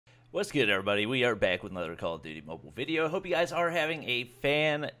What's good, everybody? We are back with another Call of Duty Mobile video. I hope you guys are having a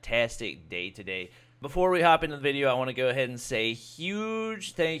fantastic day today. Before we hop into the video, I want to go ahead and say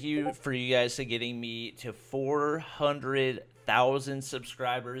huge thank you for you guys to getting me to 400,000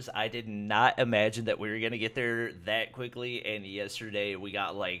 subscribers. I did not imagine that we were going to get there that quickly, and yesterday we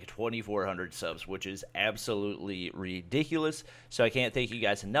got like 2,400 subs, which is absolutely ridiculous. So I can't thank you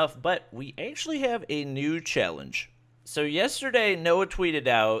guys enough, but we actually have a new challenge. So yesterday, Noah tweeted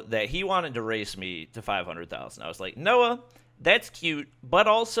out that he wanted to race me to 500,000. I was like, Noah, that's cute, but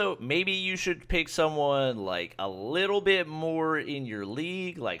also maybe you should pick someone like a little bit more in your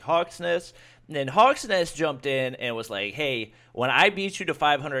league, like Hawksnest. And then Hawksnest jumped in and was like, hey, when I beat you to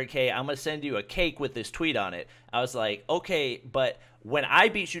 500K, I'm going to send you a cake with this tweet on it. I was like, okay, but when I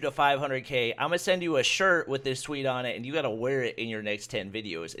beat you to 500K, I'm going to send you a shirt with this tweet on it, and you got to wear it in your next 10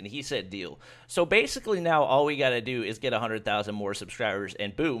 videos. And he said deal. So basically now all we got to do is get 100,000 more subscribers,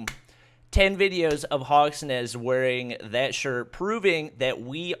 and boom, 10 videos of Hawksnest wearing that shirt, proving that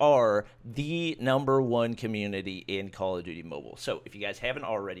we are the #1 community in Call of Duty Mobile. So if you guys haven't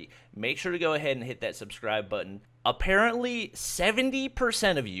already, make sure to go ahead and hit that subscribe button. Apparently,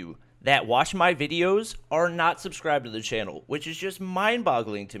 70% of you that watch my videos are not subscribed to the channel, which is just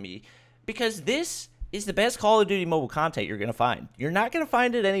mind-boggling to me, because this is the best Call of Duty Mobile content you're going to find. You're not going to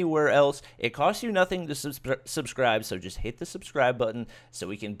find it anywhere else. It costs you nothing to subscribe, so just hit the subscribe button so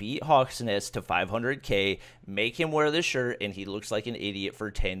we can beat Hawksnest to 500K, make him wear the shirt, and he looks like an idiot for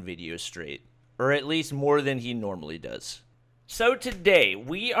 10 videos straight. Or at least more than he normally does. So today,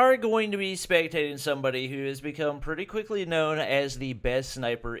 we are going to be spectating somebody who has become pretty quickly known as the best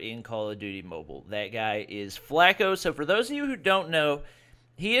sniper in Call of Duty Mobile. That guy is Flacko. So for those of you who don't know,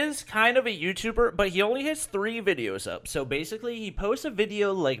 he is kind of a YouTuber, but he only has 3 videos up. So basically, he posts a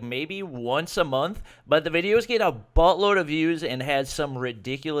video like maybe once a month, but the videos get a buttload of views and has some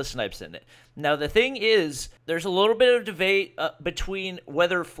ridiculous snipes in it. Now, the thing is, there's a little bit of debate between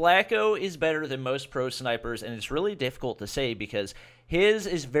whether Flacko is better than most pro snipers, and it's really difficult to say because his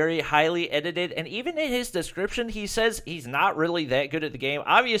is very highly edited, and even in his description, he says he's not really that good at the game.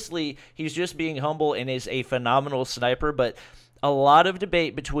 Obviously, he's just being humble and is a phenomenal sniper, but a lot of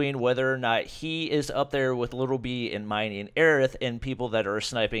debate between whether or not he is up there with Little B and Mine and Aerith and people that are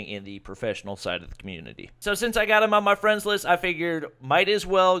sniping in the professional side of the community. So since I got him on my friends list, I figured might as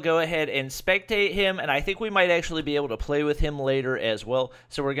well go ahead and spectate him, and I think we might actually be able to play with him later as well.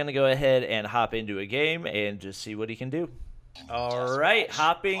 So we're going to go ahead and hop into a game and just see what he can do. Alright,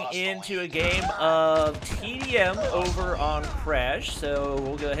 hopping into a game of TDM over on Crash. So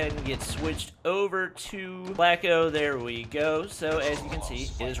we'll go ahead and get switched over to Flacko. There we go. So as you can see,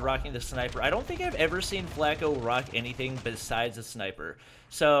 it is rocking the sniper. I don't think I've ever seen Flacko rock anything besides a sniper.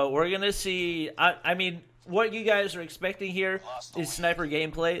 So we're going to see, I mean, what you guys are expecting here is sniper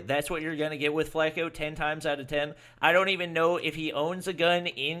gameplay. That's what you're going to get with Flacko 10 times out of 10. I don't even know if he owns a gun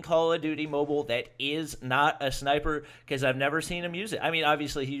in Call of Duty Mobile that is not a sniper, because I've never seen him use it. I mean,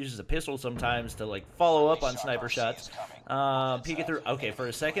 obviously he uses a pistol sometimes to like follow up on sniper shots. Peeking through. Okay, for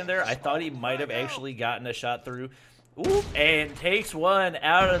a second there, I thought he might have actually gotten a shot through. Ooh, and takes one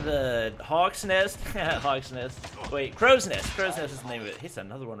out of the Hawk's Nest. Hawk's Nest. Wait, Crow's Nest. Crow's Nest is the name of it. Hits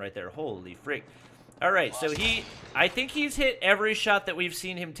another one right there. Holy frick. Alright, so I think he's hit every shot that we've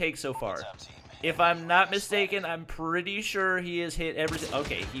seen him take so far. If I'm not mistaken, I'm pretty sure he has hit everything.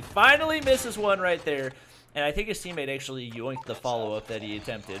 Okay, he finally misses one right there. And I think his teammate actually yoinked the follow-up that he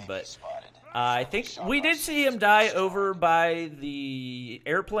attempted. But I think we did see him die over by the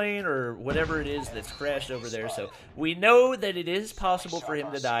airplane or whatever it is that's crashed over there. So we know that it is possible for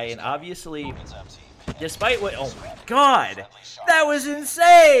him to die. And obviously, despite what... Oh my god! That was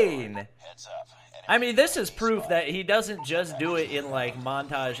insane! I mean, this is proof that he doesn't just do it in, like,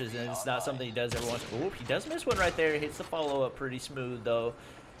 montages, and it's not something he does every once. Oh, he does miss one right there. Hits the follow-up pretty smooth, though.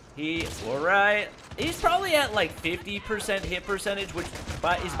 Alright. He's probably at, like, 50% hit percentage, which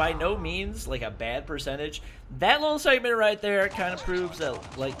is by no means, like, a bad percentage. That little segment right there kind of proves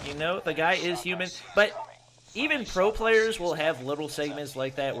that, like, you know, the guy is human. But even pro players will have little segments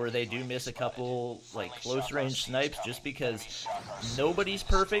like that where they do miss a couple, like, close-range snipes just because nobody's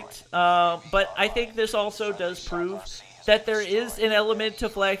perfect. But I think this also does prove that there is an element to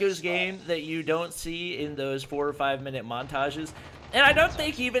Flacko's game that you don't see in those 4 or 5 minute montages. And I don't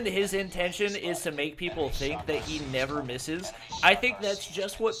think even his intention is to make people think that he never misses. I think that's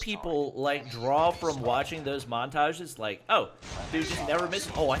just what people, like, draw from watching those montages. Like, oh, dude just never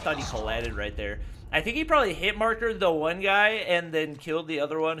misses. Oh, I thought he collided right there. I think he probably hit markered the one guy and then killed the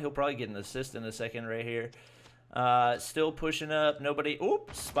other one. He'll probably get an assist in a second right here. Still pushing up. Nobody.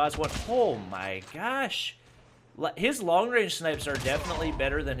 Oops. Spots one. Oh, my gosh. His long-range snipes are definitely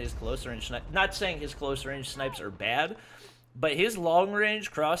better than his close-range snipes. Not saying his close-range snipes are bad, but his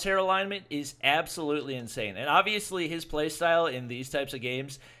long-range crosshair alignment is absolutely insane. And obviously, his playstyle in these types of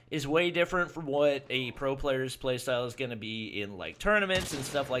games is way different from what a pro player's playstyle is going to be in, like, tournaments and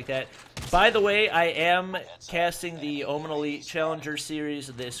stuff like that. By the way, I am casting the Omen Elite Challenger Series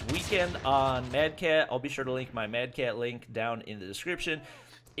this weekend on Mad Cat. I'll be sure to link my Mad Cat link down in the description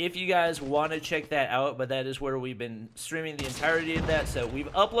if you guys want to check that out, but that is where we've been streaming the entirety of that. So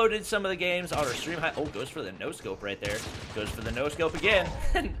we've uploaded some of the games on our stream. Oh, goes for the no-scope right there. Goes for the no-scope again.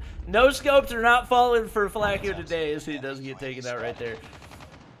 No-scopes are not falling for Flacko today as he doesn't get taken out right there.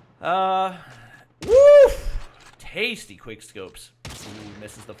 Woof! Tasty quick scopes. Ooh,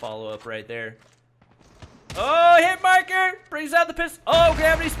 misses the follow-up right there. Oh, hit marker! Brings out the pistol. Oh,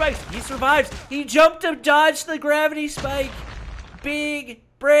 gravity spikes. He survives. He jumped to dodge the gravity spike. Big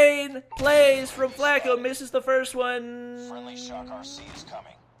brain plays from Flacko. Misses the first one. Friendly shock RC is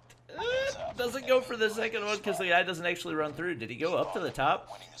coming. Doesn't go for the second one because the guy doesn't actually run through. Did he go up to the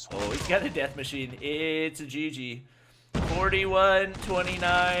top? Oh, he's got a death machine. It's a GG. 41-29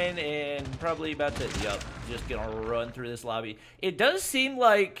 and probably about to, yep, just gonna run through this lobby. It does seem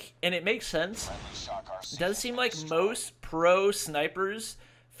like, and it makes sense, it does seem like most pro snipers'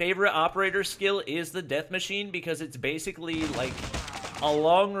 favorite operator skill is the death machine because it's basically like a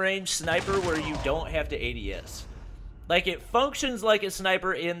long-range sniper where you don't have to ADS. Like, it functions like a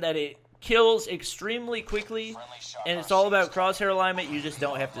sniper in that it kills extremely quickly, and it's all about crosshair alignment. You just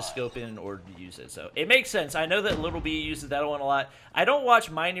don't have to scope in order to use it. So it makes sense. I know that Little B uses that one a lot. I don't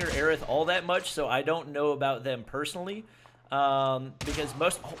watch Miner Aerith all that much, so I don't know about them personally. Because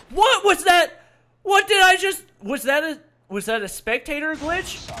most... What was that? What did I just... Was that a spectator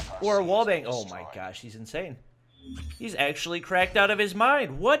glitch? Or a wallbang? Oh my gosh, he's insane. He's actually cracked out of his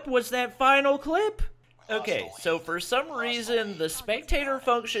mind. What was that final clip? Okay, so for some reason, the spectator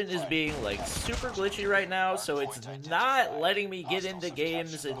function is being, like, super glitchy right now, so it's not letting me get into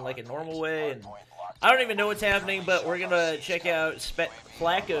games in, like, a normal way, and I don't even know what's happening, but we're gonna check out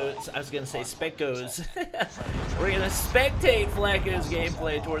Flacko's, I was gonna say Specco's. We're gonna spectate Flacko's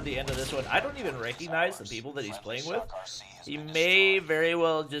gameplay toward the end of this one. I don't even recognize the people that he's playing with. He may very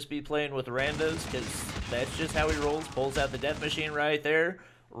well just be playing with randos, because that's just how he rolls. Pulls out the death machine right there.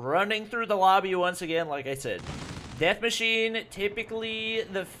 Running through the lobby once again, like I said. Death machine, typically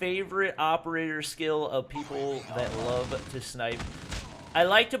the favorite operator skill of people that love to snipe. I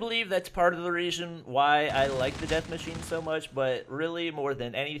like to believe that's part of the reason why I like the death machine so much, but really more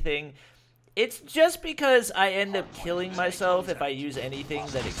than anything, it's just because I end up killing myself if I use anything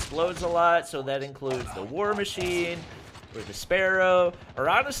that explodes a lot, so that includes the war machine, or the Sparrow, or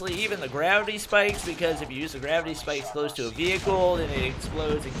honestly even the gravity spikes, because if you use the gravity spikes close to a vehicle, then it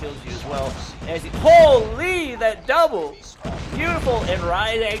explodes and kills you as well. As holy, that double! Beautiful, and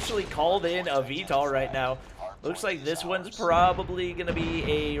Ryan actually called in a VTOL right now. Looks like this one's probably going to be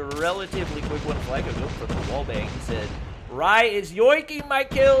a relatively quick one. Flacko going for the wallbang. He said, Rye is yoinking my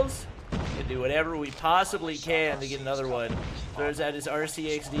kills. Can do whatever we possibly can to get another one. Throws out his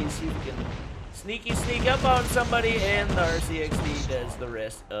RCXD, see if he can sneak up on somebody, and the RCXD does the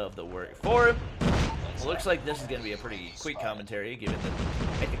rest of the work for him. Looks like this is going to be a pretty quick commentary, given that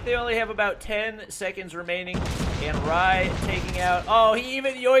I think they only have about 10 seconds remaining. And Rye taking out... Oh, he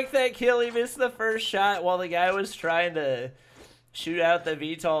even yoinked that kill. He missed the first shot while the guy was trying to shoot out the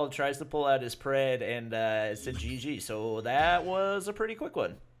VTOL, tries to pull out his pred, and it's a GG. So that was a pretty quick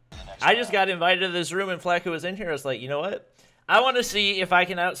one. I just got invited to this room, and Flacko was in here. I was like, you know what? I want to see if I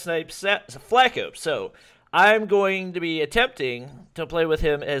can outsnipe Flacko. So I'm going to be attempting to play with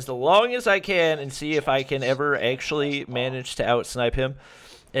him as long as I can and see if I can ever actually manage to outsnipe him.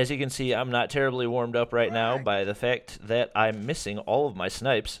 As you can see, I'm not terribly warmed up right now by the fact that I'm missing all of my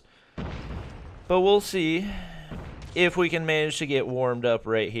snipes. But we'll see if we can manage to get warmed up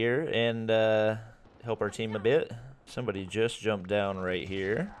right here and help our team a bit. Somebody just jumped down right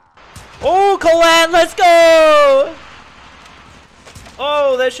here. Oh, Colette, let's go!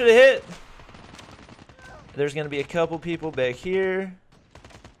 Oh, that should have hit. There's going to be a couple people back here.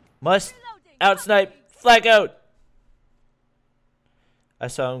 Must outsnipe Flacko. I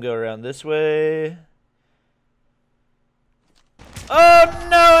saw him go around this way. Oh,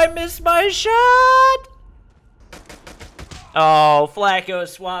 no, I missed my shot. Oh, Flacko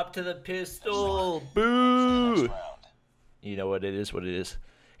swapped to the pistol. Boo. You know what it is, what it is.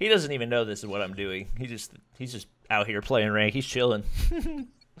 He doesn't even know this is what I'm doing. He's just out here playing rank. He's chilling.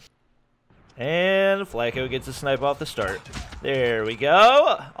 And Flacko gets a snipe off the start. There we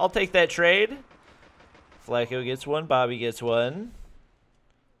go. I'll take that trade. Flacko gets one. Bobby gets one.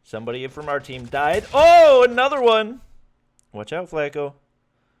 Somebody from our team died. Oh, another one. Watch out, Flacko.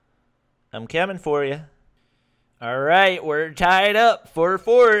 I'm coming for you. All right, we're tied up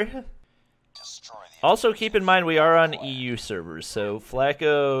 4-4. Also, keep in mind we are on EU servers, so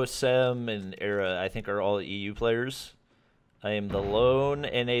Flacko, Sem, and Era, I think, are all EU players. I am the lone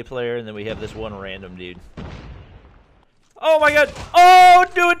NA player, and then we have this one random dude. Oh my god! Oh,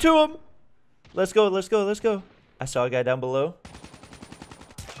 do it to him! Let's go, let's go, let's go. I saw a guy down below.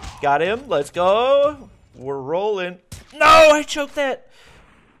 Got him, let's go. We're rolling. No, I choked that.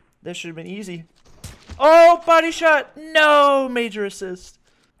 That should have been easy. Oh, body shot. No, major assist.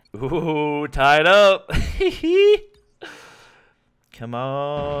 Ooh, tied up. Come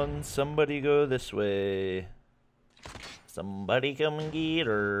on, somebody go this way. Somebody come and get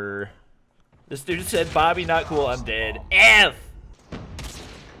her. This dude said, Bobby, not cool, I'm dead. F!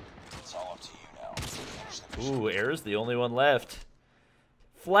 It's all up to you now. Ooh, Era's the only one left.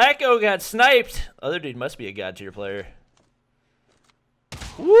 Flacko got sniped. Other dude must be a god tier player.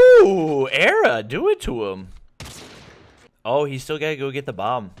 Ooh, Era, do it to him. Oh, he still gotta go get the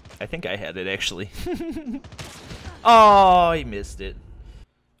bomb. I think I had it, actually. Oh, he missed it.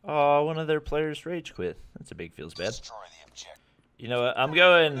 Oh, one of their players rage quit. That's a big feels bad. Destroy the objective. You know what? I'm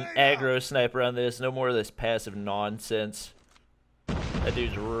going aggro sniper on this. No more of this passive nonsense. That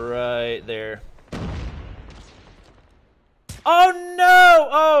dude's right there. Oh, no!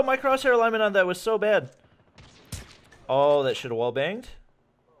 Oh, my crosshair alignment on that was so bad. Oh, that should have wall banged.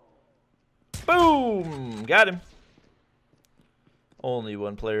 Boom! Got him. Only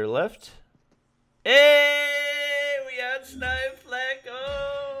one player left. Hey! We outsniped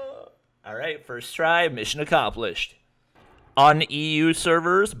Flacko! Alright, first try. Mission accomplished. On EU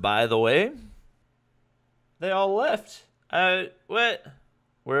servers, by the way. They all left. What?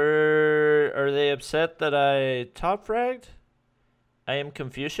 Are they upset that I top fragged? I am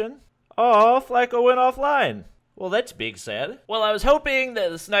Confucian. Oh, Flacko went offline. Well, that's big sad. Well, I was hoping that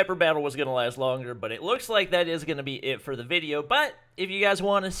the sniper battle was going to last longer, but it looks like that is going to be it for the video. But if you guys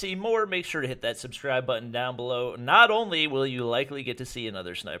want to see more, make sure to hit that subscribe button down below. Not only will you likely get to see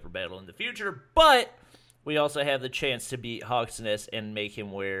another sniper battle in the future, but we also have the chance to beat Hawk's Nest and make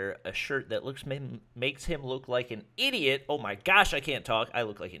him wear a shirt that makes him look like an idiot. Oh my gosh, I can't talk. I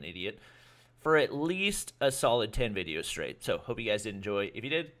look like an idiot. For at least a solid 10 videos straight. So, hope you guys did enjoy. If you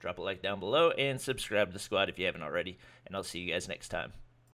did, drop a like down below and subscribe to the squad if you haven't already. And I'll see you guys next time.